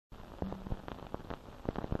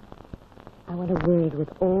I want a word with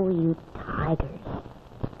all you tigers.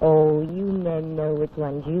 Oh, you men know which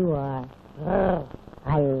ones you are.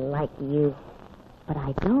 I like you. But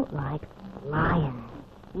I don't like lions.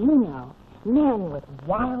 You know, men with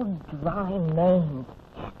wild, dry names.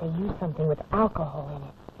 They use something with alcohol in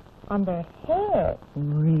it. On their hair.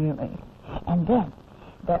 Really? And then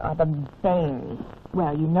there are the bears.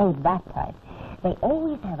 Well, you know that type. They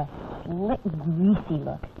always have a slick, greasy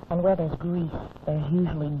look. And where there's grease, there's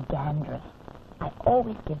usually dandruff. I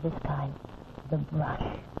always give this kind the brush.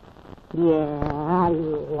 Yeah, I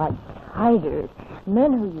like tigers.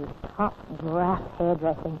 Men who use top brass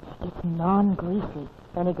hairdressing. It's non-greasy.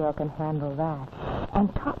 Any girl can handle that.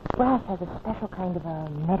 And top brass has a special kind of a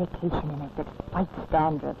medication in it that fights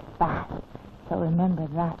dandruff fast. So remember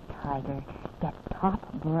that, tiger. Get top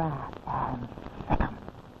brass and